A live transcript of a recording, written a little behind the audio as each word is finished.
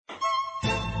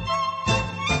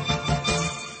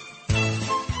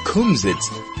Kumzits.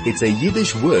 It's a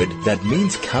Yiddish word that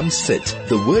means come sit.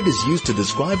 The word is used to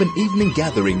describe an evening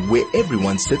gathering where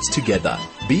everyone sits together,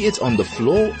 be it on the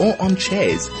floor or on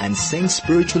chairs, and sing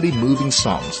spiritually moving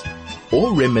songs,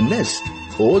 or reminisce,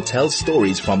 or tell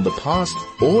stories from the past,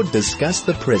 or discuss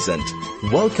the present.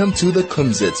 Welcome to the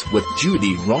Kumzits with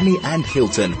Judy, Ronnie and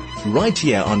Hilton, right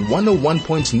here on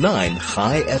 101.9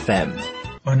 Chai FM.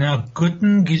 Und einen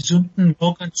guten, gesunden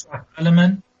Morgen zu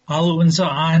allem, all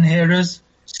unsere Anhörers.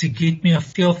 Sie geht mir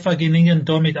viel Vergnügen,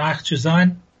 da mit euch zu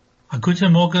sein. Einen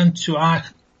guten Morgen zu euch.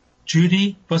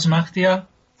 Judy, was macht ihr?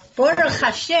 Baruch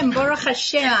Hashem.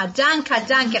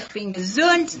 Danke, ich bin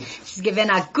gesund. Es ist gewesen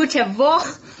eine gute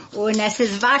Woche und es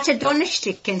ist warte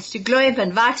Donnerstag, kannst du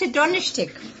glauben, warte Donnerstag.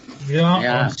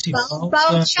 Ja. Und sie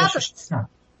bald Schabbat.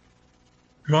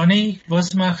 Ronnie,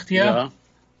 was macht ihr? Ja.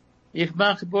 Ich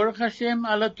mache, Baruch Hashem,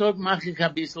 alle Tag mache ich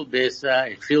ein bisschen besser.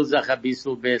 Ich fühle sich ein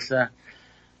bisschen besser.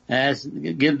 Es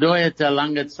gedauert eine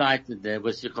lange Zeit,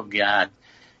 was ich habe gehabt.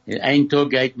 Ein Tag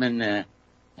geht man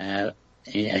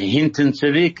hinten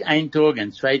zurück, ein Tag,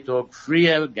 und 2 Tage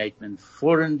früher geht man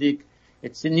vorendig.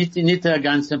 Es ist nicht der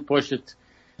ganze Poschet,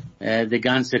 die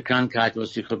ganze Krankheit,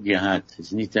 was ich habe gehabt. Es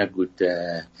ist nicht sehr gut.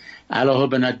 Alle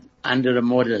haben eine andere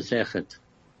Morde, sagt.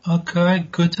 Okay,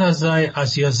 gut,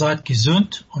 als ihr seid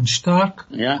gesund und stark.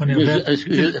 Ja, und ihr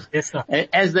werdet besser.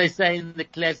 As they say in the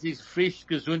classics, frisch,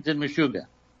 gesund und mit Sugar.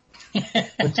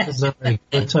 Gut zu sein.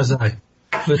 Gut zu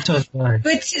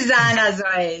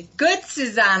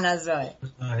sein, also.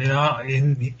 Ja,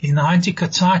 in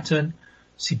heutiger Zeiten,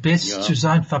 sie besser zu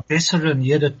sein, verbessern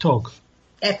jeden Tag.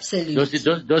 Absolut.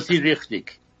 Das ist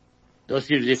richtig.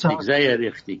 Sehr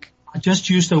richtig. I just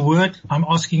used a word. I'm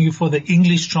asking you for the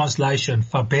English translation.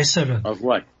 Verbessern. Of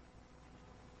what?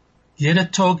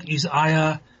 Jeder Tag ist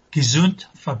euer gesund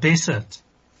verbessert.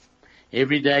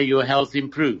 Every day your health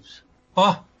improves.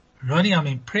 Oh, Ronnie, I'm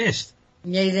impressed.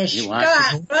 Ronnie,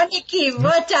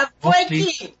 what a boy.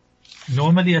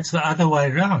 Normally it's the other way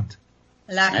around.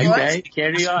 Like okay, what?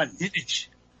 Carry on.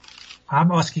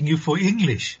 I'm asking you for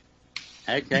English.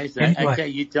 Okay, so, Anyway. Okay,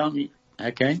 you tell me.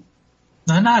 Okay.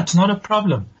 No, it's not a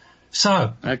problem.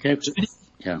 So, Okay.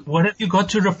 Yeah. what have you got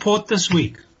to report this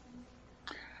week?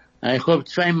 Ich habe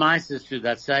 2 Meisters zu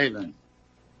erzählen.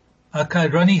 Okay,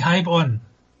 Ronnie, hype on.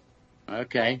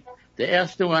 Okay. The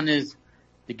first one is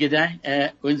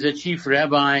unser Chief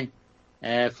Rabbi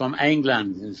from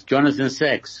England, is Jonathan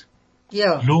Sachs.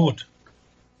 Ja. Lord.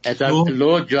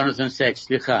 Lord Jonathan Sachs,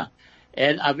 sicher.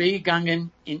 Er gegangen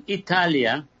in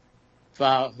Italien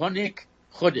für Honig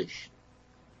Chodesh.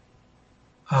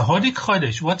 Honig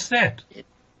Chodesh, what's that?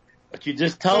 But you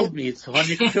just told me it's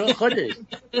Honig Chodesh.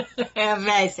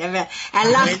 Weiß.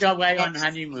 Went away on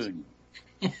honeymoon.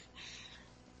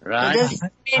 Right?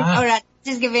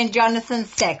 This is given Jonathan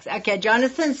Sachs. Okay,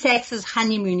 Jonathan Sachs's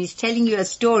honeymoon. He's telling you a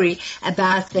story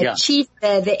about the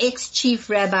the ex-chief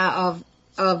rabbi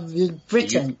of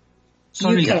Britain.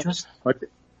 Sorry, UK. just...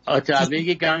 Hat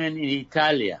gegangen in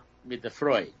Italien mit der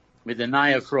Freud, mit der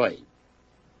neue Freud.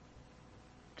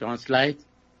 Translate?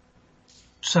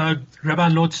 So, Rabbi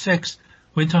Lord Sachs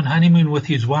went on honeymoon with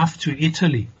his wife to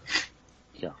Italy.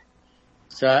 Ja.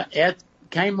 So, hat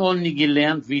keinmal nicht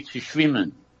gelernt, wie zu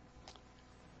schwimmen.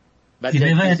 Aber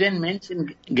diese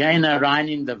Menschen gehen rein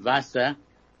in das Wasser,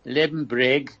 leben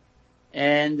bräg,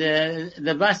 und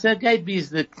das Wasser geht bis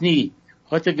die Knie.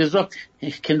 Hat gesagt,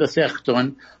 ich kann das echt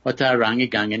tun, hat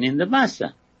reingegangen in das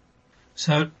Wasser.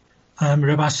 So,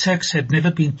 Rabbi Sachs had never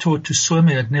been taught to swim.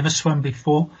 He had never swum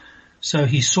before. So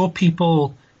he saw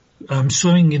people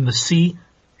swimming in the sea,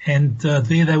 and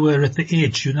there they were at the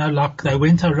edge, like they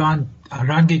went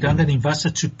gegangen in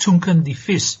Wasser zu tunken die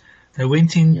Fisch. They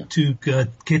went in to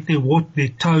get their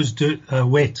toes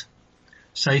wet.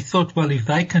 So he thought, well, if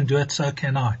they can do it, so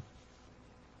can I.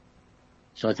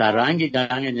 So hat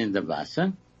reingegangen in das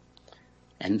Wasser,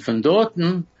 und von dort,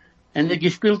 und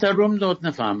gespielt herum dort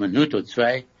auf eine Minute oder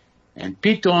 2, und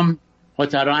pitom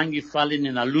hat reingefallen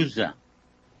in a loser.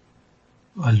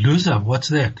 A loser? What's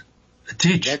that? A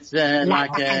ditch? That's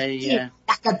like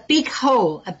a big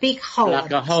hole.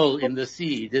 Like a hole in the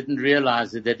sea. He didn't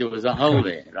realize that there was a hole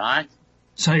there, right?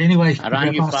 So anyway,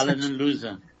 reingefallen in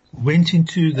loser. Went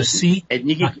into the sea like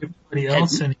everybody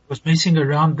else, and he was messing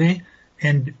around there,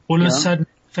 and all of a sudden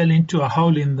fell into a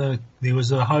hole there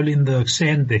was a hole in the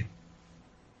sand there.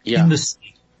 Yeah. In the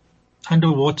sea.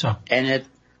 Underwater. And er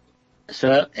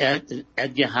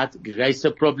hat gehabt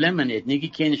große Probleme, er hat nicht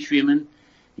gekannt schwimmen,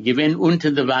 gewinn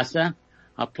unter dem Wasser,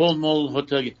 ein paar Mal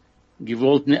hat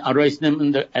gewollt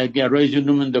rausnehmen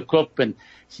den Kopf, und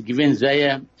sie gewinn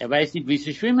sehr, weiß nicht, wie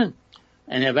zu schwimmen.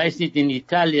 Und weiß nicht in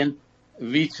Italien,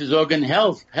 wie zu sagen,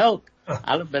 help.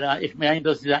 Aber ich meine,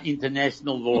 das ist ein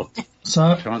international Wort.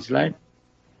 So, Translate.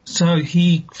 so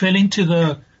he fell into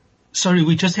the, sorry,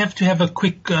 we just have to have a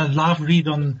quick live read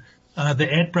on the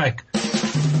ad break.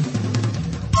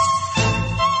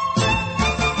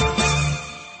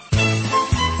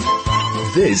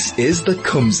 This is the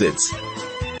Kumzits.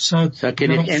 So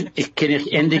Kann ich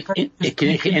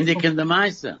endigen the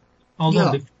Meister? hold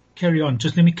on, carry on.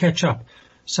 Just let me catch up.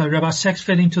 So Rabbi Sachs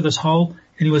fell into this hole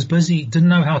and he was busy, didn't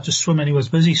know how to swim and he was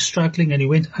busy struggling and he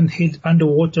went head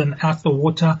underwater and out the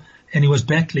water and he was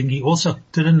battling. He also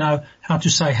didn't know how to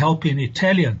say help in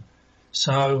Italian.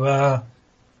 So,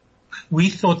 we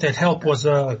thought that help was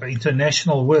an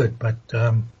international word, but,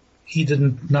 he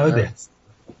didn't know that.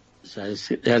 So,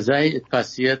 sei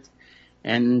passiert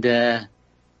and,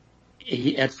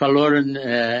 he had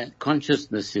verloren,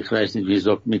 consciousness, ich weiß nicht, wie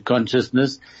sagt mit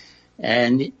consciousness,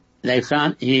 and they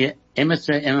found, he,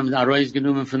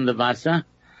 rausgenommen von der Wasser,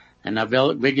 and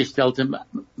weggestellt him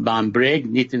beim Breg,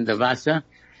 nicht in der Wasser,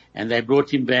 and they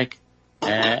brought him back,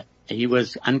 he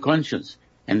was unconscious,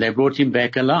 and they brought him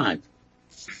back alive.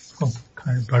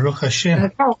 Okay, Baruch Hashem.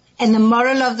 Okay. And the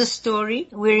moral of the story,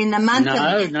 we're in the month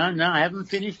of... No, I haven't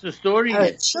finished the story Oh,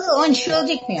 yet.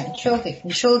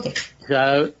 Entschuldig.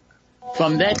 So,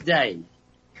 from that day,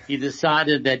 he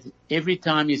decided that every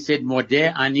time he said,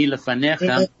 Modeh ani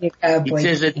lefanecha, he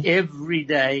says it every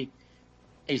day.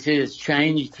 He said it's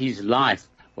changed his life,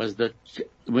 was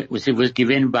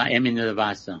given by Emin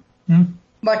Levasa.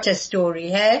 What a story,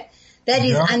 hey? That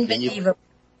is unbelievable.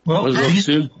 Well,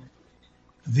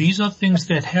 these are things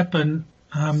that happen,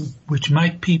 which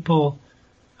make people,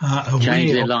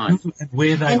 change their aware life. of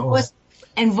where they are.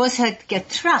 Und was hat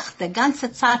getracht, die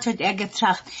ganze Zeit hat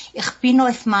getracht, ich bin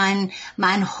auf mein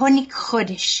Honig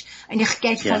Chodesh, und ich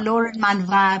geht verloren mein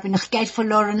Weib, und ich geht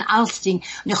verloren alles Ding,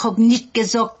 und ich hab nicht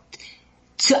gesagt,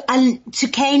 zu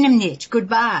keinem nicht,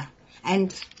 goodbye.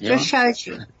 And just shows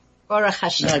you, Baruch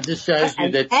Hashem. No, this shows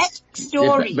you that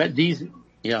story. But these,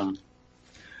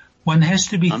 One has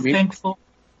to be thankful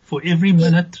for every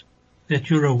minute that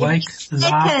you're awake, Every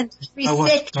second,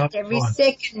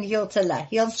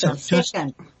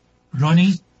 second.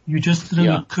 Ronnie, you just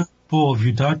threw a curveball.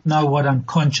 You don't know what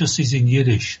unconscious is in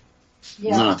Yiddish.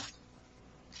 Yeah. No.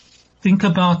 Think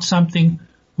about something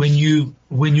when you're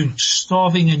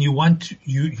starving and you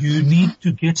need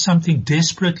to get something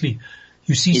desperately.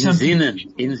 You see something.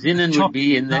 In Zinnen would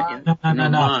be in the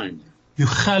mind. You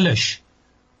chalish.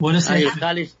 What is that?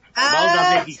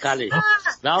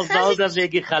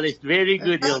 Very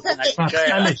good, Hilton.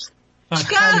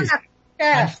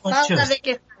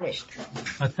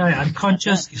 Okay,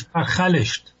 unconscious is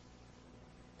chalished.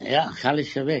 Ja,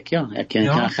 chalisch weg, kann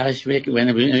chalisch weg.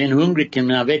 Wenn hungrig kann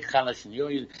man weg chalischen.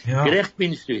 Gerecht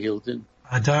bist du, Hilton.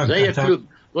 Sehr klug.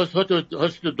 Was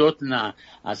hast du dort a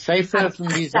Safer von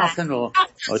die Sachen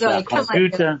oder a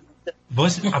Computer?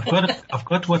 I've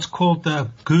got what's called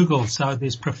Google. So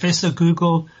there's Professor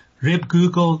Google, Reb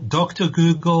Google, Dr.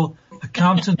 Google,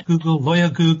 Accountant Google, Lawyer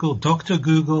Google, Dr.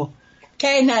 Google.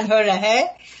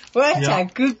 What a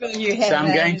Google you have. So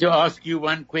I'm going to ask you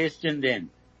one question then.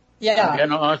 Yeah. I'm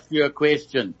going to ask you a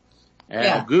question.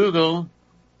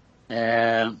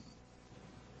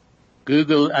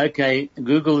 Google, okay,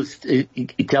 Google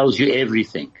it tells you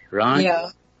everything, right?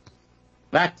 Yeah.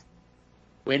 But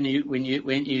when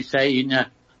you say,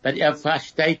 but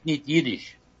versteht nicht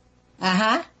Yiddish.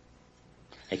 Aha.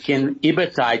 Kann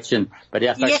übersetzen, but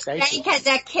versteht nicht. Ich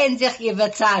denke, kennt sich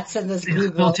übersetzen, das Google.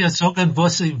 Ich wollte ja sagen,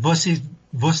 was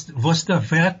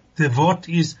der Wort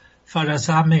ist für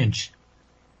ein Mensch.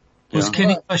 Was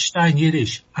kann ich verstehen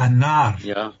Yiddish? Ein Narr.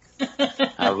 Ja.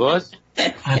 Was?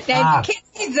 Nein, kann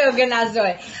nicht sagen also,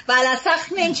 weil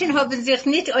Sachmenschen haben sich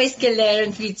nicht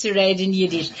ausgelernt, wie zu reden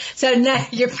Jiddisch. So, no,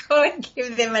 you can't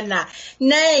give them a na.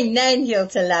 Nein,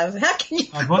 Hiltelov. How can you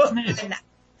was nicht?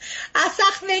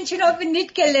 Sachmenschen haben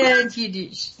nicht gelernt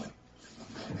Jiddisch.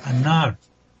 Ein Narr.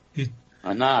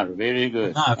 Ein Narr, very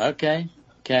good. Okay.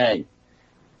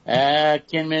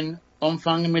 Kann man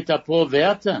anfangen mit ein paar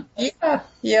Wörter?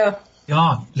 Ja.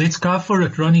 Yeah, let's go for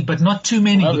it, Ronnie, but not too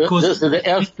many because das ist der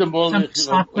erste Mal, dass ich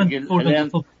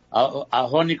gelernt, a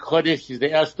Honig Chodesh ist der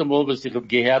erste Mal, was ich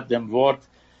gehört, dem Wort.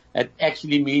 It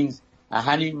actually means a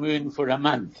honeymoon for a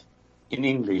month in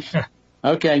English.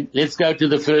 Okay, let's go to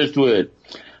the first word.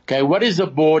 Okay, what is a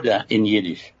border in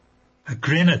Yiddish? A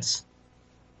granite.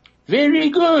 Very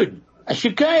good. A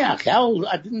shikayach. Hell,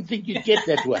 I didn't think you'd get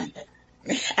that one.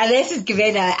 Das ist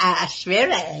gewesen a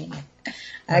schwerer eine.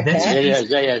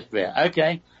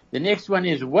 Okay. The next one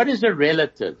is, what is a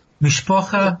relative?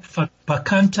 Mishpacha,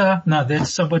 Bakanta. No,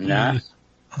 that's somebody. No.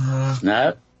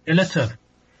 Relative.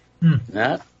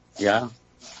 No. Yeah.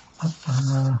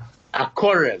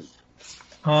 Akorev.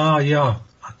 Oh, yeah.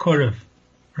 Akorev.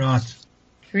 Right.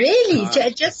 Really?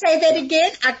 Just say that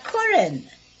again. Akoren.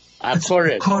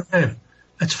 Akorev. Akorev.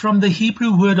 It's from the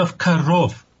Hebrew word of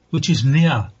karov, which is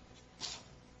near.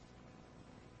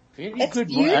 Very That's good.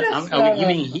 beautiful. Are we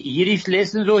giving Yiddish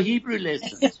lessons or Hebrew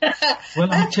lessons? Well,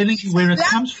 I'm telling you where it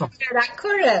comes from.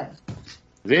 Akoren.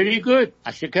 Very good.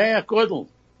 Ashikaya Kodel.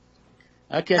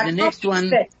 Okay, the next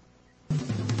one.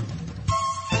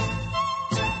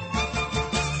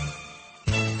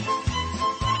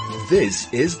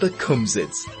 This is the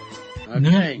Kumzits. Okay.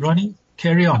 No, Ronnie,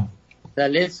 carry on. So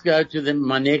let's go to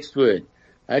my next word.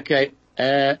 Okay.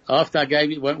 After I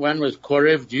gave you one was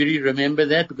Korev. Judy, remember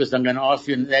that? Because I'm going to ask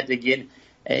you that again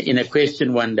in a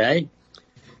question one day.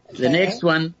 Okay. The next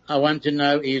one I want to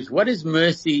know is, what is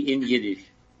mercy in Yiddish?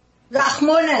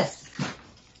 Rachmones.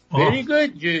 Very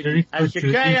good, Judy. Very good,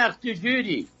 Judy. Shekayach to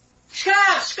Judy.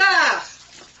 Shkach.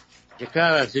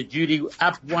 Shekayach. So Judy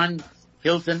up 1,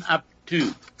 Hilton up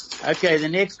 2. Okay, the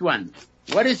next one.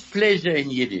 What is pleasure in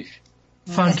Yiddish?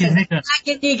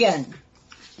 Vergnügen.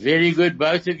 Very good.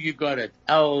 Both of you got it.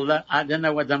 I don't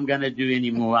know what I'm going to do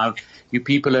anymore. You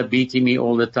people are beating me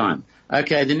all the time.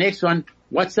 Okay, the next one.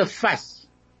 What's a fuss?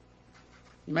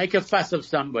 You make a fuss of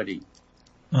somebody.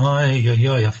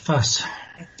 A fuss.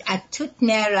 A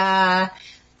tutner,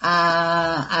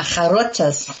 a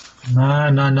charotas.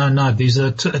 No.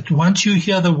 There's once you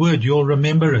hear the word, you'll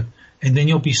remember it. And then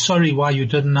you'll be sorry why you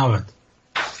didn't know it.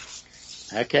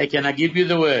 Okay, can I give you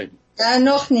the word?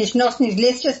 Noch nicht.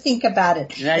 Let's just think about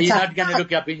it. No, you're not going to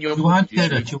look up in your book. You won't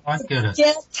get it.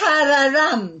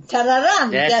 Tararam.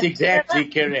 That's exactly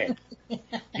correct.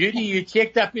 Judy, you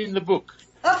checked up in the book.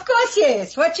 Of course,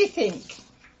 yes. What do you think?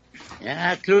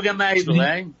 Ja, kluge Mädel,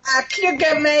 eh? A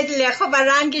kluge Mädel. Ich habe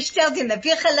reingestellt in der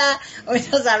Bichala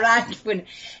und das reingefunden.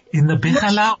 In the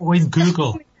Bichala or in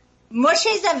Google? Moshe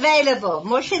is available.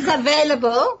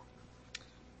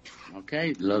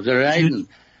 Okay, lots of rain.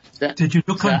 Did you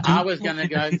look on Google? I was going to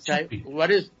go and say,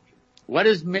 what is,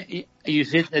 you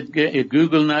said that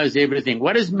Google knows everything.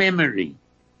 What is memory?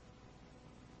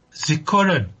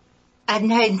 Zikoron.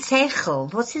 No, in Seichel.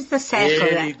 What is the Seichel?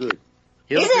 Very good.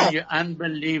 Hilton, you're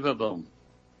unbelievable.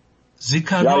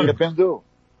 Zikaron. Ja, ich bin du.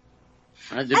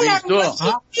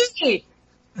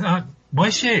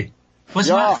 Moshe, was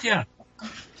macht ihr?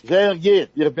 Sehr gut,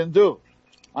 ich bin du.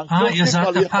 Ihr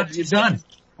seid der Partisan.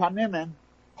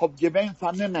 Hab gewähnt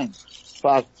vernehmen.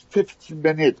 Für 15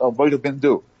 Minuten, obwohl ich bin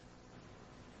du.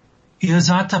 Ihr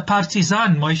seid der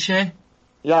Partisan, Moshe.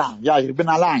 Ja, ich bin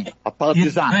allein. Ein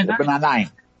Partisan, ich bin allein.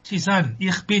 Partisan,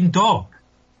 ich bin da.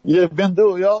 Ich bin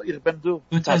du.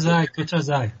 Guter sei.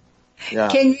 Ja.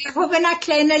 Können wir haben ein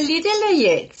kleiner Liederle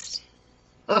jetzt?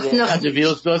 Also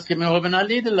willst du das, können wir haben ein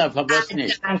Liederle, aber was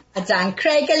nicht? Dann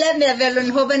Kriegele, wir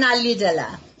wollen haben ein Liederle.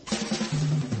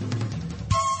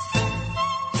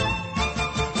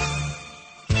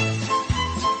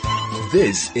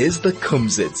 This is the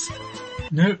Kumzits.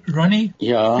 No, Ronnie,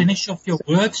 finish off your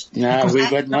words. No, we've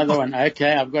got another one.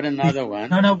 Okay, I've got another one.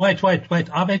 No, wait.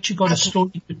 I've actually got a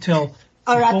story to tell.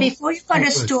 All right, before you got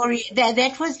a story,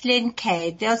 that was Len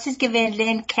K. Das is given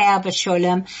Len K.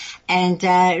 Abasholem, and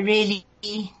really,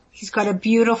 he's got a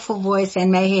beautiful voice,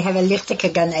 and may he have a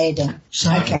lichtige Gan Eden.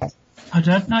 So, okay. I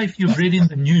don't know if you've read in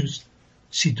the news,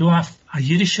 sie do a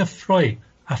Yiddische Frau,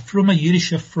 a frumme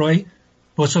Yiddische Frau,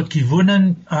 was hat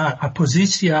gewonnen, a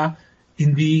Position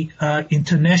in the,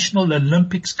 International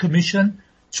Olympics Commission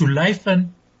zu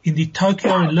laufen in the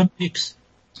Tokyo Olympics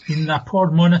in a paar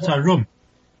Monate rum.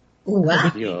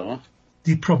 Wow. Yeah.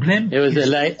 The problem there was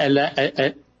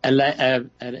a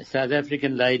South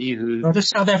African lady who... Not a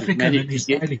South African, an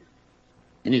Israeli.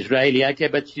 An Israeli, okay,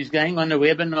 but she's going on a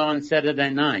webinar on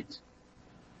Saturday night.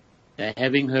 They're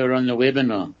having her on the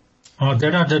webinar. Oh,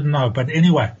 that I didn't know, but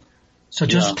anyway. So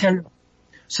just carry on.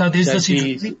 So there's this...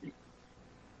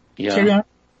 Carry on.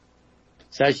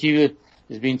 So she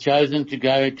has been chosen to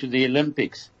go to the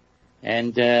Olympics.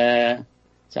 And,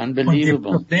 it's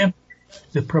unbelievable.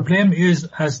 The problem is,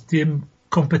 as the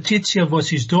Competition,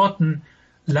 was is dort,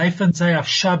 laufen sie auf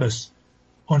Shabbos.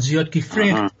 Und sie hat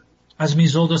gefragt, als mir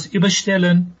soll das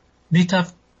überstellen, nicht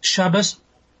auf Shabbos,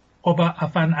 aber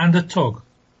auf einen anderen Tag.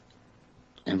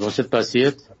 And was it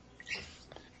passiert?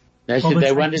 They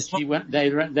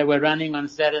were running on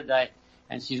Saturday,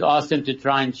 and she's asked them to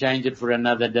try and change it for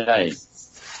another day.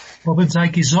 Haben sie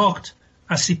gesagt,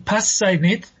 als sie passt sei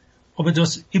nicht, aber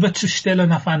das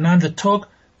überzustellen auf einen anderen Tag,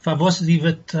 für was sie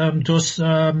wird, das,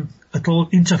 it will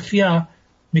interfere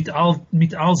mit all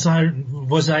sein,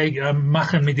 was sie,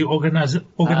 machen mit der Organisation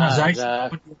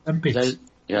von den Olympics.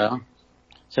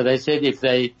 So they said if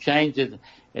they change it,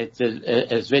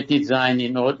 es wird nicht sein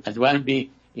in order, it won't be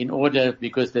in order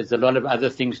because there's a lot of other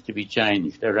things to be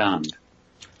changed around.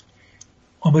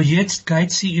 Aber jetzt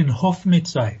geht sie in Hof mit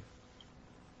sei.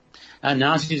 And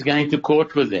now she's going to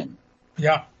court with them.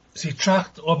 Ja, sie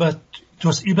tracht aber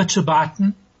das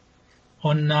überzubaten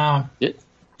und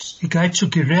sie geht zu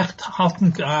Gericht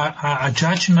halten, a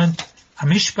Judgment, a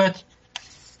Mishpat,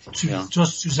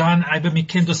 zu sagen, aber wir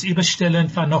können das überstellen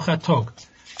für noch ein Tag.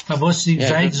 Da was sie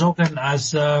sagen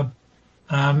als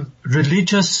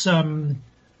religious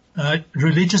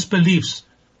beliefs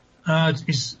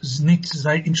ist nicht,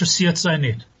 sei interessiert sei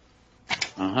nicht.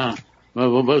 Aha.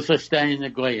 Was verstehen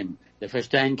die Goyim? They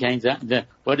verstehen kein,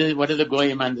 what do the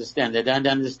Goyim understand? They don't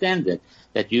understand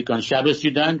that you on Shabbos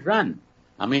you don't run.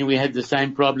 I mean, we had the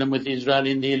same problem with Israel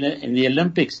in the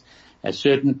Olympics.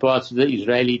 Certain parts of the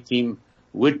Israeli team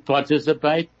would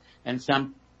participate and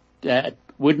some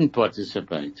wouldn't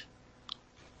participate.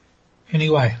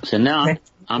 Anyway. So now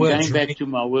I'm going back to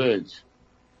my words.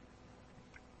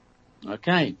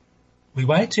 Okay. We're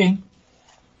waiting.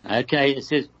 Okay, it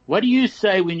says, what do you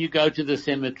say when you go to the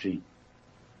cemetery?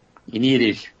 In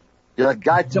Yiddish. What?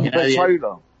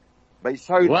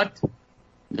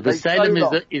 The Besalem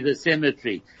is a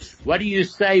cemetery. What do you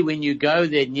say when you go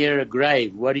there near a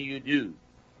grave? What do? You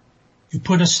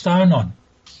put a stone on.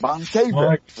 What?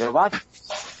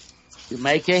 You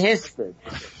make a hesped.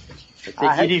 It's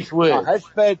a Yiddish word.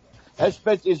 Hesped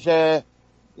is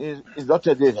not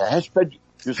a hesped.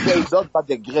 You say it not by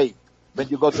the grave. When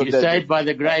you go to you say it by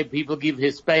the grave, people give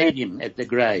hispadim at the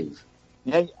grave.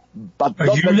 Yeah, but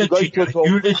a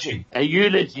eulogy. A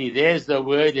eulogy. There's the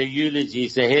word, a eulogy.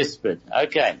 It's a hesped.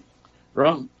 Okay.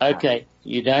 Wrong. Okay.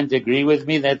 You don't agree with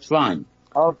me? That's fine.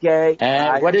 Okay.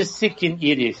 What is sick in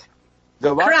Yiddish?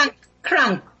 The what?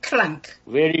 Krank.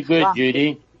 Very good,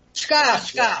 Judy.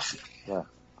 Schkach. Yeah.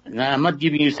 No, I'm not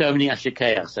giving you so many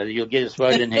ashikayach, so you'll get a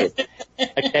swollen head.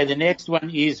 Okay, the next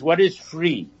one is, what is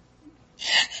free?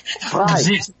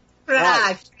 Kumzits.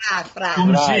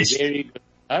 Kumzits. Very good.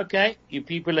 Okay, you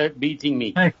people are beating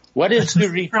me. Hey, what is to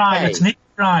repay? It's not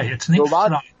fry. It's not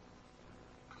fry.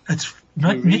 It's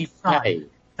not fry.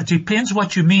 It depends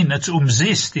what you mean. It's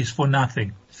umzist is for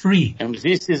nothing. Free.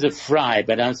 Umzist is a fry,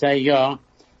 but I'll say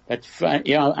but fry,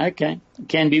 okay. It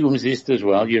can be umzist as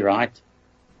well, you're right.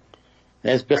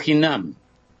 That's bechinam.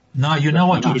 No, you know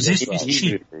what? Umzist is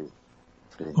cheap.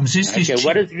 Umzist is cheap.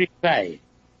 What is repay?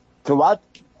 To what?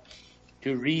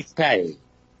 To repay.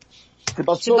 To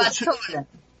batzolen.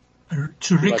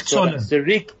 To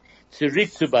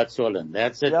batzolen.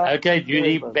 That's it. Yeah. Okay,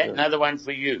 Judy, another one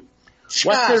for you.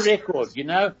 What's the record?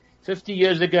 50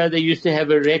 years ago they used to have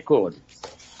a record.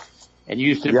 And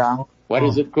what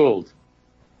is it called?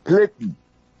 Plitten.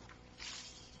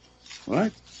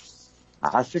 What?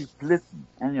 I think Plitten.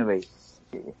 Anyway.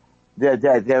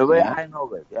 The way I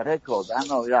know it. A record, I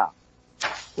know, yeah.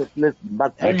 But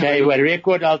anyway. Okay, well,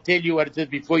 record, I'll tell you what it is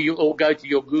before you all go to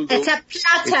your Google. It's a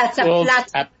platter.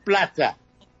 A platter.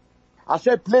 I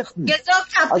said Plitten.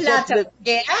 Gesagt a platter.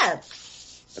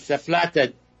 It's a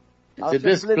platter. It's a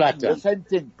disc platter. The same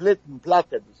thing. Plitten,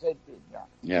 platter, the same thing, yeah.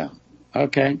 Yeah.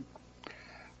 Okay.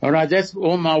 All right, that's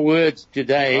all my words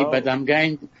today, but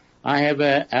I have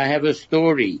a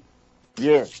story.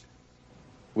 Yes.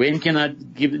 When can I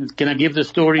give the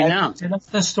story now? Tell us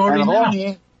the story now.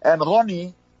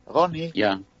 Ronnie.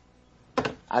 Yeah.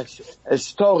 A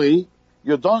story,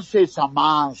 you don't say it's a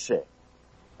maase.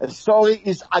 A story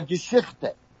is a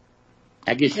Geschichte.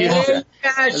 A Geschichte.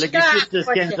 Well, a Geschichte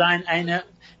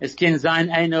es kann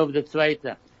sein einer of the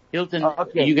zweite. Hilton, are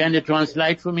you going to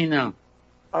translate for me now?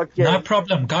 Okay. No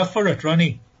problem. Go for it,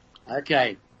 Ronnie.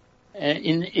 Okay.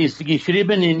 Ist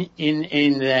geschrieben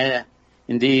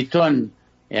in die Ton,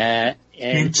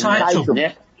 in Zeitung.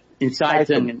 In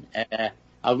Zeitung,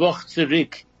 a Woche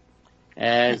zurück.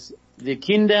 Die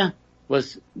Kinder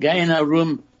was gehen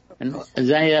herum und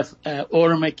sehr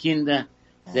arme Kinder,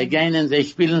 sie gehen und sie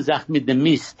spielen sich mit dem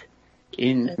Mist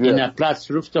in a Platz,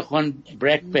 ruft doch on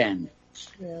Brackpan.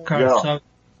 Okay, so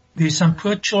there's some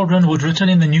poor children who had written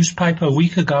in the newspaper a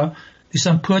week ago. There's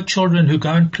some poor children who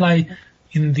go and play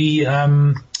in the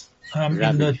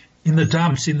in the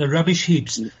dumps, in the rubbish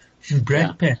heaps in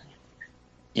Brackpan.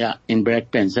 Ja, in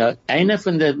Brackpan. So einer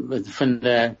von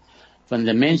der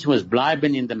Menschen was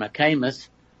bleiben in der Makaimas,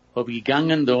 hab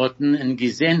gegangen dorten und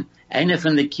gesehen, einer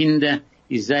von den Kindern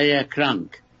ist sehr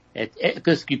krank. Hat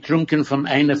etwas getrunken von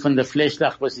einer von der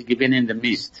Fleischlach, was sie gewinnen in der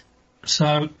Mist.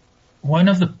 So one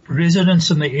of the residents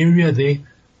in the area there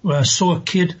saw a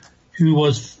kid who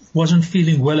wasn't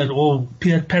feeling well at all.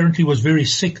 Apparently was very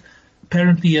sick.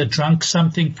 Apparently he had drunk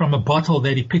something from a bottle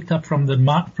that he picked up from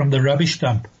the rubbish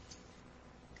dump.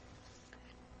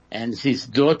 Und es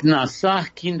ist dort eine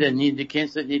Kinder, du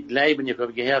kannst das nicht leben. Ich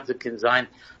habe gehört, es kann sein,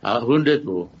 100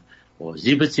 oder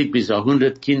 70 bis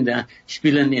 100 Kinder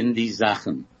spielen in die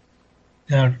Sachen.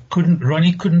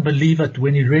 Ronnie couldn't believe it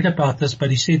when he read about this, but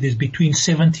he said there's between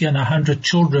 70 and 100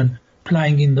 children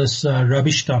playing in this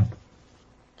rubbish dump.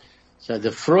 So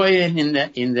the Freuen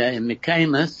in the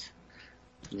Mekamas,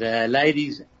 the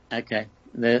ladies, okay,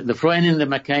 the Freuen in the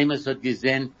Mekamas hat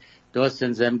gesehen, das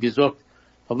sind sie haben gesagt,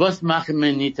 was machen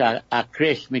wir nicht a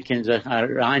Crash, wir können sich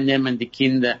reinnehmen, die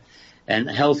Kinder, und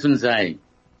helfen sie.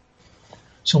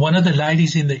 So one of the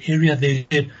ladies in the area, they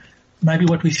said, maybe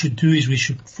what we should do is we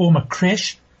should form a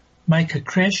creche, make a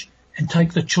creche, and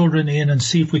take the children in and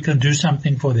see if we can do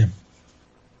something for them.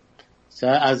 So,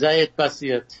 als es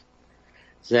passiert,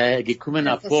 sie gekommen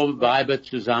auf Weiber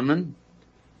zusammen,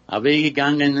 aber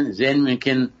gegangen, sehen, wir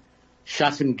können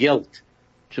schaffen Geld,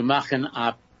 zu machen,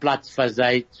 a Platz für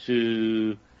sie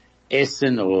zu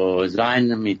essen, oder sein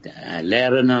mit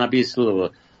lernen ein bisschen,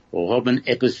 oder haben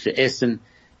etwas zu essen,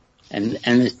 und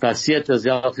es passiert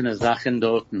solche Sachen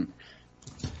dort.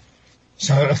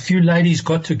 So a few ladies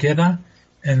got together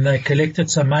and they collected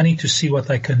some money to see what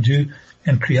they can do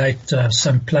and create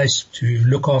some place to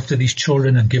look after these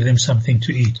children and give them something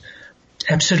to eat.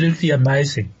 Absolutely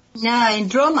amazing. No, in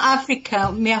Drum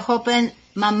Africa, wir haben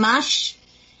mamash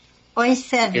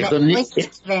äußerst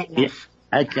wenig.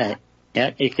 Okay.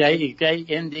 Ja, ich gehe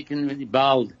endigen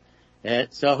bald.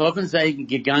 So haben sie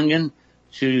gegangen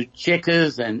zu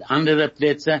Checkers und andere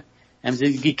Plätze, haben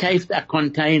sie gekauft a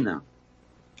Container.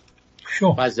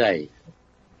 Sure. Was sei.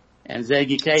 Und sie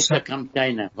gekauft a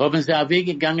Container. Haben sie auch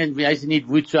weggegangen, weiß ich nicht,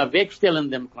 wozu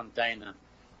wegstellen dem Container.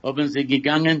 Haben sie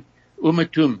gegangen,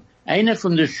 einer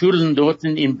von den Schulen dort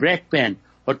in Blackburn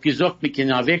hat gesagt, wir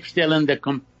können wegstellen den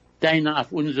Container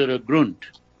auf unseren Grund.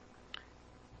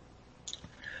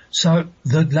 So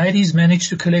the ladies managed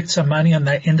to collect some money and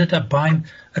they ended up buying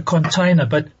a container,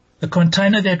 but the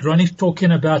container that Ronnie's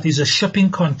talking about is a shipping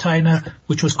container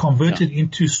which was converted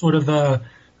into sort of a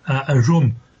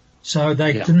room. So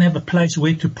they didn't have a place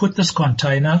where to put this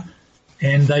container,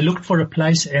 and they looked for a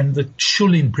place, and the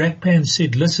shul in Blackburn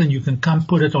said, listen, you can come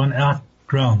put it on our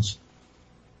grounds.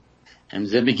 Und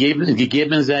sie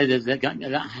gegeben sei, sie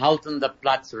halten den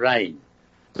Platz rein.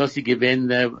 Das sie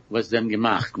gewähnt, was sie haben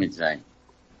gemacht mit sein.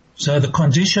 So the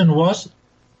condition was,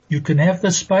 you can have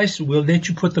the space, we'll let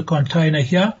you put the container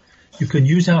here, you can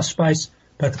use our space,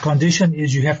 but the condition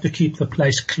is you have to keep the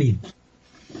place clean.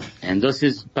 Und das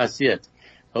ist passiert.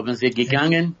 Haben sie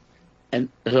gegangen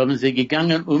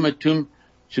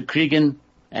zu kriegen,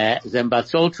 sie haben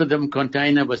bezahlt für den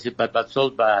Container, was sie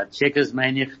bezahlt bei Checkers,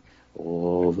 meine ich,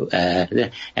 und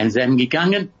sie haben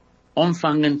gegangen,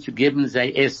 anfangen zu geben,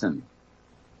 sie essen.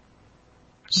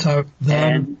 So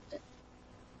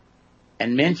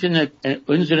und Menschen,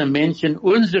 unsere Menschen,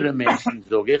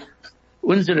 sage ich,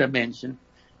 unsere Menschen,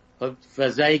 hat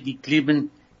für sie geklebt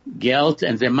Geld,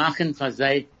 und sie machen für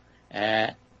sie,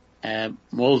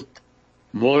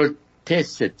 more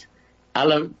tested.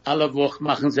 Alle Woche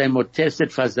machen sie more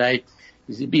tested für sie,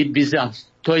 bis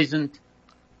 1000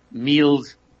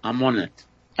 meals a Monat,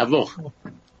 a Woche.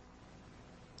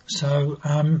 So,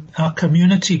 our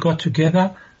community got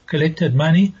together, collected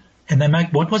money, and they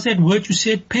make, what was that word you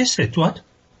said? Peset, what?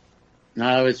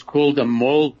 No, it's called a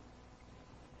mall,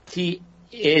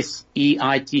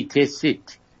 T-S-E-I-T,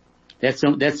 Tesit. That's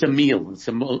a meal.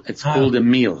 It's called a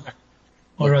meal.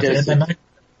 All right. And they make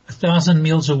 1,000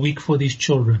 meals a week for these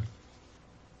children.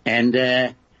 And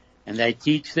they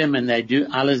teach them and they do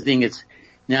alles Ding. It's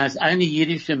only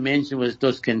Yiddish Menschen was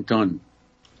das Canton.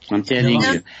 I'm telling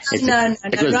you.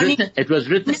 It was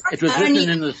written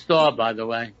in the store, by the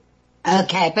way.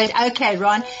 Okay,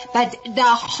 Ron, but the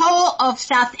whole of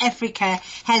South Africa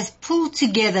has pulled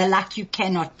together like you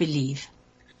cannot believe.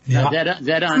 Yeah. No,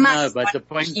 that I know, but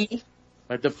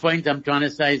the point I'm trying to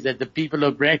say is that the people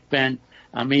of Blackburn,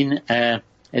 I mean,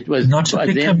 it was not a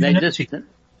big community.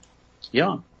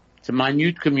 It's a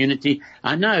minute community.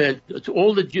 I know it's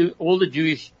all the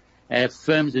Jewish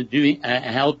firms are doing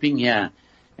helping here,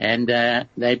 and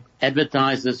they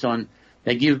advertise this on.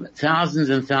 They give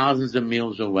thousands and thousands of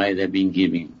meals away. They've been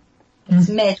giving. It's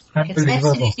magic. It's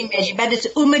absolutely magic, but it's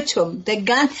umatum. The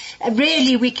gun,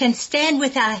 really, we can stand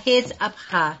with our heads up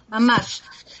high. Mamash.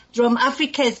 Drum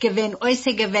Africa is given,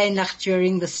 also given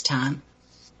during this time.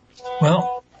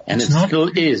 Well, and it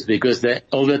still is, because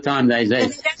all the time they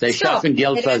schaffen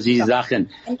Geld für die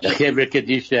Sachen. The Chevre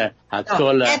Kedisha,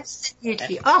 Hatzola.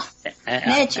 Absolutely. Oh,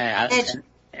 magic.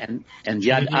 And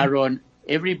Yad Aaron,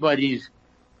 everybody's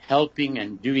helping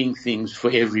and doing things for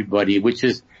everybody, which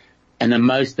is the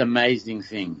most amazing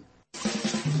thing.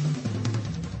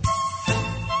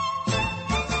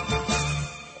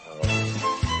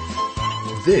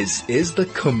 This is the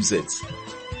Kumzits.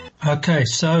 Okay,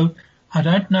 so I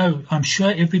don't know, I'm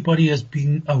sure everybody has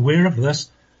been aware of this,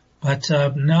 but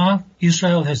now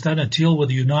Israel has done a deal with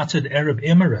the United Arab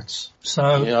Emirates.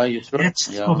 So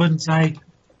jetzt haben sie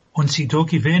uns sie da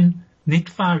gewinnt, nicht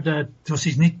für das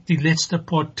ist nicht die letzte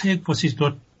paar Tage, was ist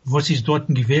dort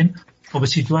gewinnt, aber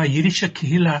sie war jüdische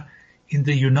Kehila in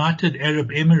the United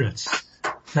Arab Emirates.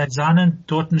 Sie sahen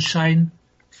dort Schein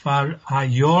für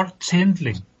ein Jahr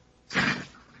Zendling.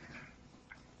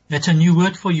 That's a new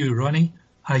word for you, Ronnie.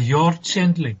 A Jahr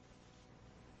Zendling.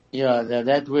 Ja,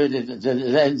 that word is,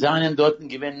 seinen Dorten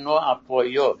gewinnen nur ein paar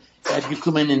Jahre. Er hat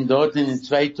gekommen in Dorten in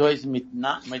 2000 mit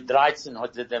 13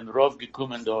 hat er dem Rauf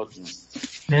gekommen Dorten.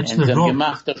 That's and the Rauf.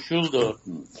 Gemacht der Schul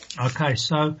Dorten. Okay,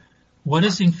 so what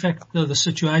is in fact the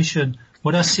situation?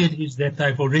 What I said is that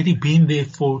they've already been there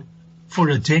for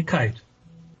a decade.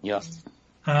 Yeah.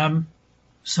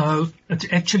 So it's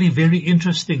actually very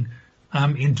interesting,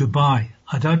 in Dubai.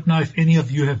 I don't know if any of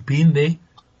you have been there.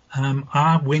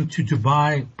 I went to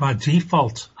Dubai by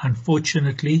default,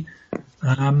 unfortunately.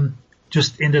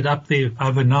 Just ended up there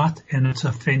overnight, and it's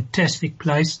a fantastic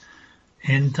place.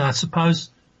 And I suppose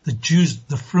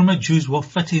the frummer Jews will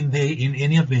fit in there in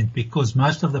any event, because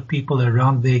most of the people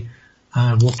around there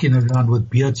are walking around with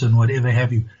beards and whatever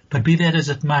have you. But be that as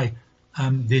it may,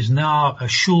 there's now a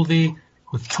shul there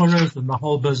with Torahs and the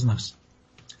whole business.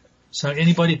 So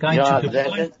anybody going to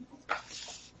Dubai?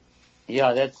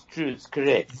 Ja, that's true. It's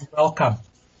correct. Welcome.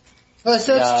 Was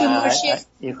sagst du, Moshe?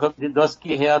 Ich hab das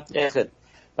gehört, echt.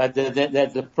 But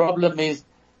the problem is,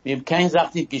 wir haben keine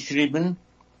Sache nicht geschrieben,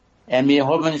 und wir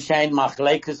haben schein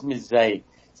Machleikes mit sie.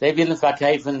 Sie wollen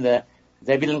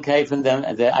kaufen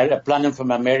die Planen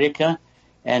von Amerika,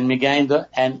 und wir gehen da,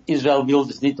 und Israel will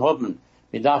das nicht haben.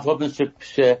 Wir darf haben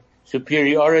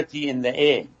superiority in the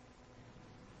air.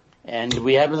 And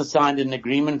we haven't signed an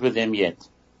agreement with them yet.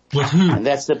 With who? And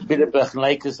that's a bit of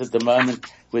Machleikes at the moment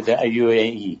with the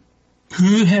UAE.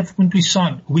 Who haven't we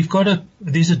signed? We've got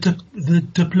the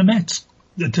diplomats,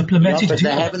 the diplomatic but deal.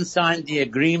 they haven't signed the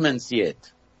agreements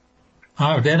yet.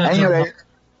 Oh, that Anyway,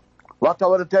 what I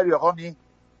want to tell you, Ronnie,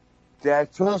 the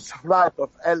first flight of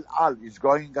El Al is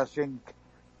going, I think,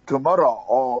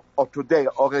 tomorrow or today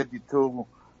already to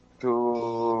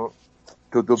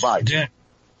Dubai. Yeah.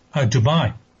 Oh,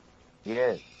 Dubai.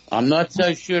 Yes. I'm not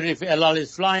so sure if El Al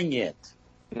is flying yet.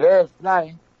 Yes,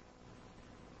 flying.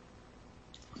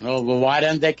 Oh, well, why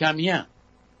don't they come here?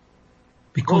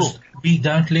 Because we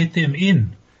don't let them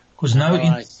in. Because no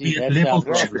intermediate level.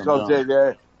 Yeah,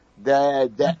 because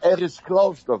the air is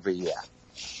closed over here.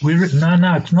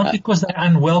 No, it's not because they're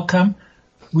unwelcome.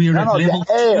 We're at level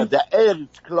the air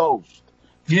is closed.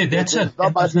 Yeah, that's it.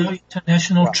 There's no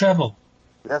international travel.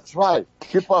 That's right.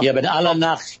 Ja, but alle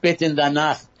Nacht, spät in der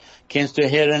Nacht, kannst du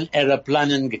hören,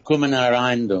 Aeroplanen gekommen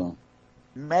herein, du.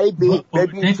 Maybe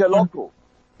it's a local.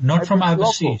 Not from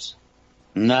overseas.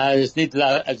 No, it's nicht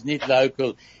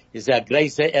local. It's a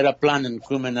große Aeroplanen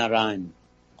kommen herein.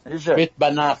 Spät bei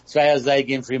Nacht, 2 Uhr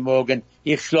gehen früh morgen.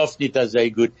 Ich schlaf nicht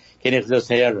sehr gut. Kann ich das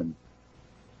hören?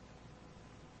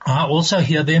 I also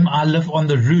hear them. I live on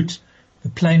the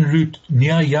plane route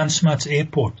near Jan Smuts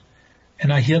Airport.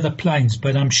 And I hear the planes,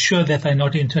 but I'm sure that they're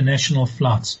not international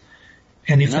flights.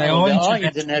 And if they are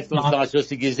international flights, hast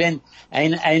du gesehen,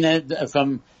 einer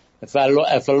vom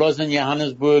verlassen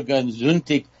Johannesburg am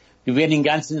Sonntag, die werden den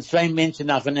ganzen 2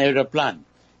 Menschen auf einem Aeroplan.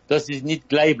 Das ist nicht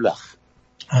glaublich.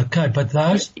 Okay, but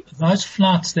those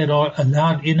flights that are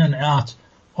allowed in and out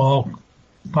are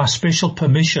by special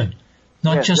permission,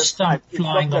 not just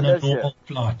flying on a normal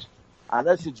flight.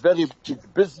 Unless it's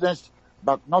business,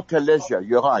 but not a leisure.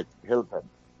 You're right, Hilton.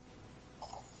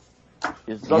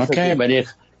 Okay,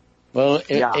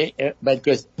 but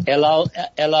because El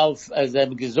Al, sie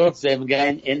haben gesagt, sie haben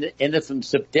gehen Ende vom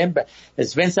September.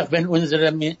 Es wenn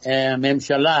unsere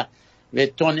Memshala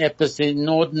wird tun etwas in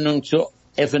Ordnung zu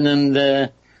öffnen the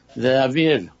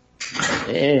Avir.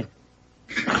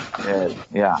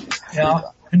 Yeah.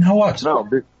 And how what? No,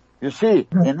 you see,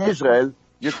 in Israel,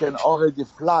 you can already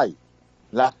fly,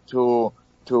 like to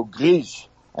Greece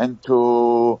and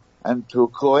to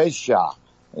Croatia.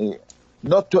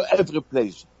 Not to every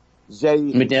place.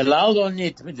 Mit El Al or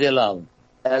nicht mit El Al?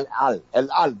 El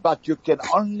Al, but you can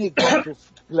only go to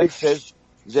places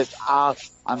that are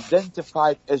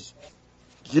identified as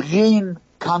green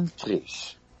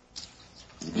countries.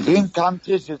 Green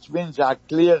countries, it means they are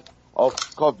clear of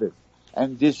COVID.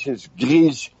 And this is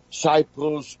Greece,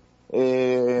 Cyprus,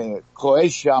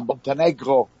 Croatia,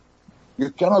 Montenegro.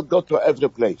 You cannot go to every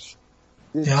place.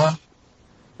 Yeah.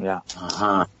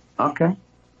 Uh-huh. Okay.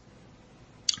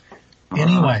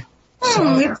 Anyway. Ich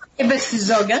habe es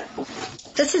gesagt.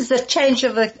 this is the change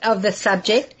of the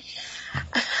subject.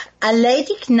 A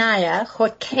ledig Naya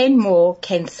hat kein Mal,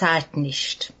 kein Zeit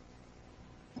nicht.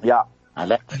 Ja.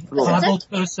 An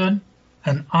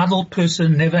idle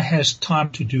person never has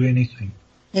time to do anything.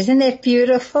 Isn't that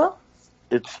beautiful?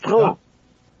 It's true.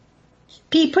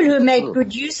 People who make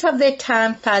good use of their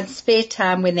time find spare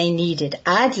time when they need it.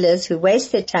 Idlers who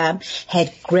waste their time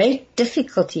had great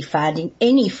difficulty finding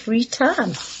any free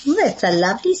time. That's a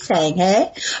lovely saying,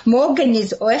 hey? Morgen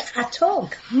is euch a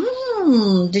Tag.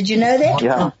 Did you know that?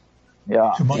 Ja.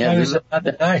 Ja. Tomorrow is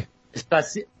another day.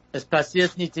 Es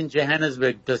passiert nicht in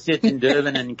Johannesburg, es passiert in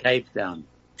Durban und in Cape Town.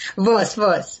 Was?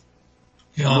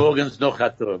 Ja. Morgens noch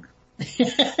ein Tag.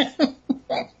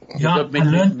 Ja, I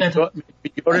learned that.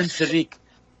 Mit Jahren zurück.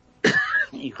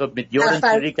 Ich hab mit Jahren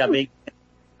zurück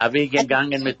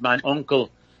weggegangen mit meinem Onkel,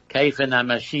 kaufen eine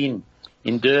Maschine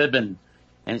in Durban.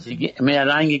 Und sie mir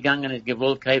reingegangen und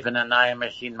gewollt kaufen eine neue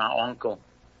Maschine, mein Onkel.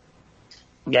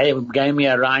 Geh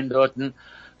mir rein dorten,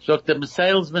 sagt der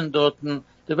Salesman dorten,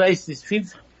 du weißt,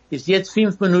 ist jetzt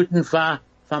 5 Minuten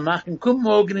vermachen, komm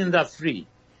morgen in der Früh.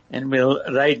 Und wir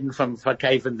reden vom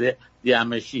Verkaufen der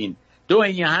Maschine. Du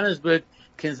in Johannesburg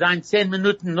kann sein 10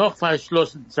 Minuten noch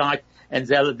verschlossen Zeit und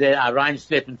soll der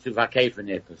reinschleppen zu verkaufen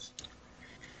etwas.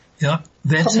 Yeah,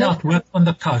 that's how it works on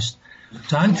the coast.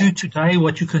 Don't do today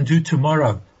what you can do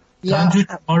tomorrow. Yeah. Don't do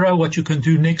tomorrow what you can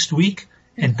do next week.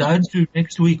 And don't do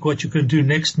next week what you can do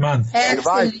next month.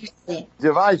 Absolutely.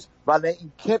 Du weißt, weil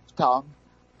in Cape Town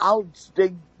alles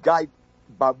Ding geht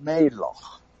bei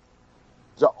Meloch.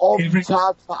 So oft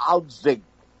Zeit für alles Ding.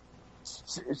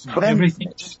 Es brennt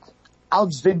nicht.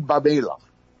 Alles Ding bei Meloch.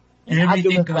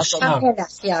 Everything goes slow.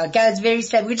 Yeah, it goes very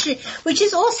slow, which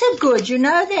is also good. You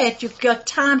know that you've got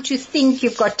time to think,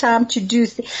 you've got time to do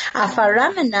things. A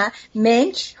verrammener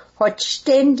Mensch hat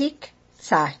ständig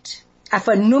Zeit. A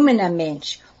vernommener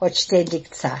Mensch hat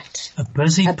ständig Zeit. A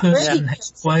busy person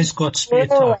has always got spare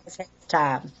time. Always has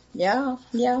time. Yeah.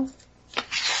 Well,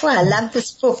 I love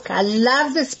this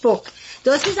book.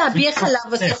 Das ist ein Bücherl,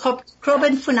 was ich hab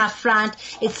gekroben von einer Freund.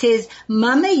 It says,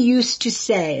 Mama used to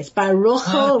say, it's by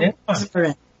Rochel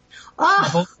Osborne.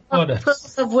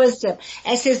 Pearls of Wisdom.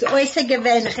 Es ist äußerst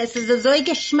gewöhnlich. Es ist so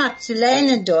Geschmack zu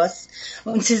lernen das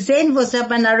und zu sehen, was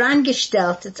man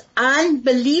herangestellt. It's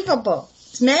unbelievable.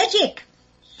 It's magic.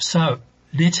 So,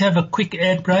 let's have a quick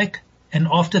ad break, and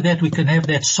after that we can have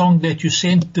that song that you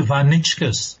sent, the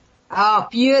Varnichkas. Oh,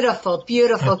 beautiful. Okay.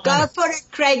 Go for it,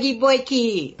 Craigie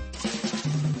Boyke.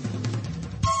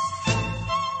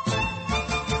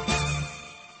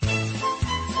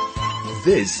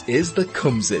 This is the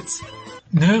Kumzits.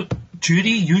 No,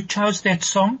 Judy, you chose that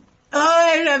song?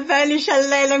 Oh, Rabbi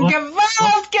Shalom,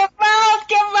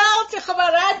 Gewalt. Ich habe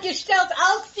herangestellt,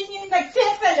 alles Dinge in der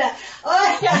Ziffere.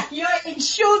 Oh, ja,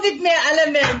 entschuldigt mir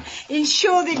alle Mann.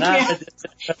 Entschuldigt mir.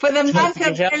 Für den Mann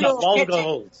kann ich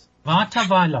Warte,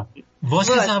 was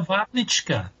ist a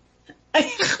Warnitschka?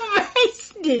 Ich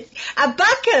weiß nicht. A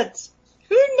bucket.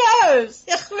 Who knows?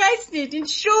 Ich weiß nicht.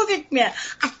 Entschuldigt mir.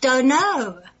 I don't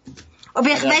know. Aber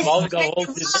ich weiß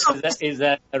nicht. Is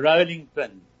a rolling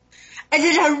pin. Is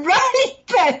it a rolling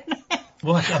pin?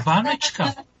 What, a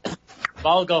Warnitschka?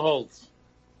 Walgerholz.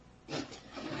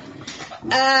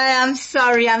 I'm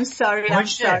sorry.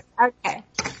 Okay.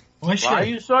 Why are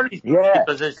you sorry? Yeah.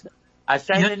 Because I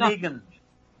say the Negan.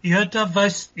 You have to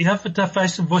face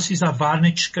what is a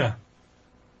Warnitschka.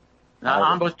 No,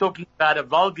 I was talking about a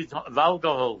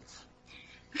Walgerholz.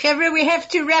 Chevre, we have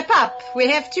to wrap up.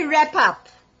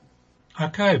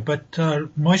 Okay, but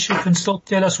Moshe can still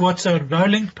tell us what's a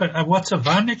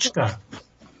Warnitschka.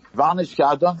 Varnichka,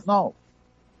 I don't know.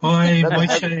 Oi,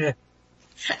 Moshe. I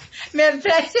never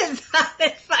heard about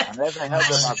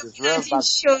this word, but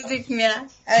Entschuldigt mir.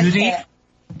 Judy?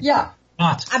 Ja.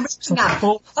 Right. I'm bringing up.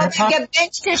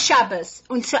 Gebenchte Shabbos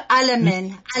und zu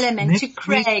allen, to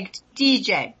Craig,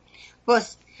 DJ.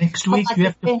 Was? Next week you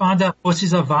have to find out what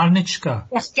is a Warnitschka.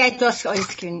 Ich geht das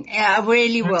auskennen. I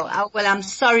really will. I'm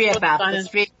sorry about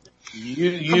this.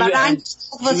 Really. Aber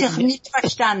was ich nicht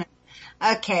verstanden.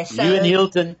 Okay, so. You and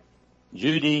Hilton,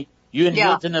 Judy,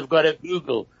 Hilton have got a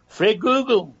Google. Free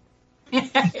Google.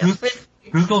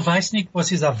 Google weiß nicht,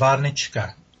 was ist a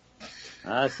Warnitschka.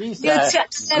 Siehst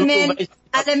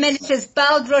alle Menschen, es ist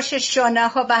bald Rosh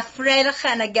Hashanah, hab a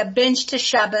freiliche und a gebenchte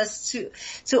Shabbos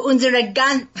zu unserer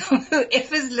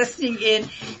whoever's listening in.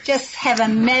 Just have a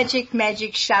magic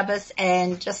Shabbos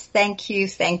and just thank you.